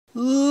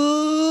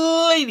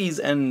Ladies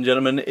and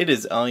gentlemen, it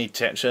is I,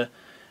 Tetcher,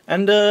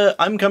 and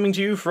I'm coming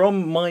to you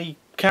from my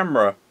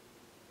camera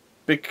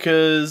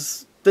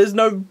because there's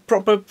no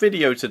proper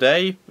video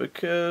today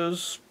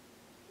because,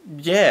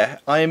 yeah,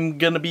 I'm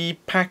gonna be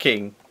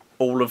packing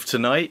all of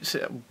tonight,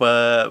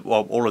 well,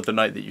 all of the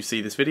night that you see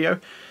this video,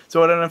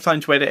 so I don't have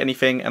time to edit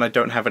anything and I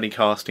don't have any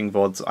casting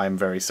VODs. I'm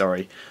very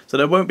sorry. So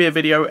there won't be a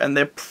video, and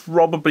there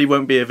probably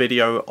won't be a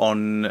video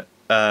on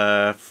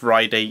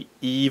Friday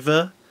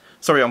either.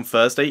 Sorry, on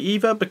Thursday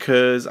either,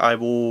 because I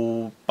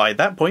will, by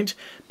that point,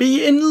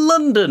 be in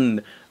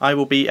London. I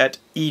will be at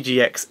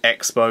EGX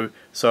Expo,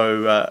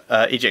 so,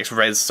 EGX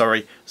Rezzed,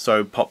 sorry,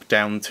 so pop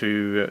down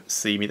to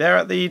see me there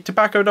at the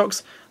tobacco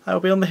docks. I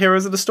will be on the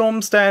Heroes of the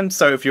Storm stand,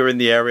 so if you're in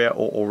the area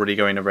or already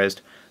going to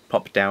Rezzed,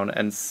 pop down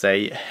and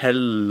say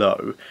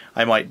hello.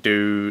 I might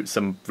do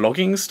some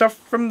vlogging stuff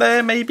from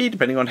there, maybe,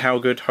 depending on how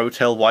good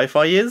hotel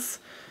Wi-Fi is.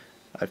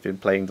 I've been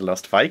playing The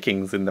Lost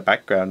Vikings in the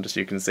background, as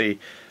you can see.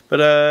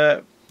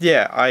 But,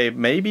 yeah, I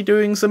may be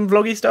doing some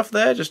vloggy stuff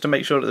there, just to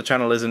make sure that the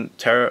channel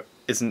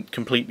isn't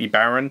completely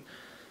barren,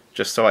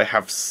 just so I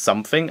have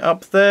something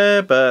up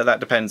there, but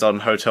that depends on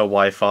hotel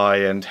Wi-Fi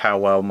and how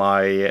well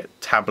my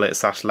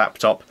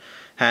tablet/laptop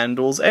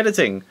handles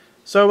editing.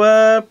 So,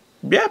 yeah,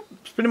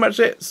 that's pretty much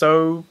it.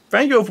 So,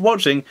 thank you all for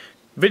watching.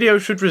 Video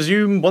should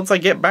resume once I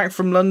get back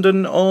from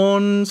London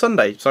on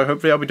Sunday, so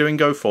hopefully I'll be doing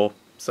Go 4.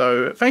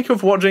 So, thank you all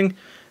for watching,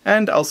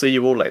 and I'll see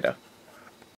you all later.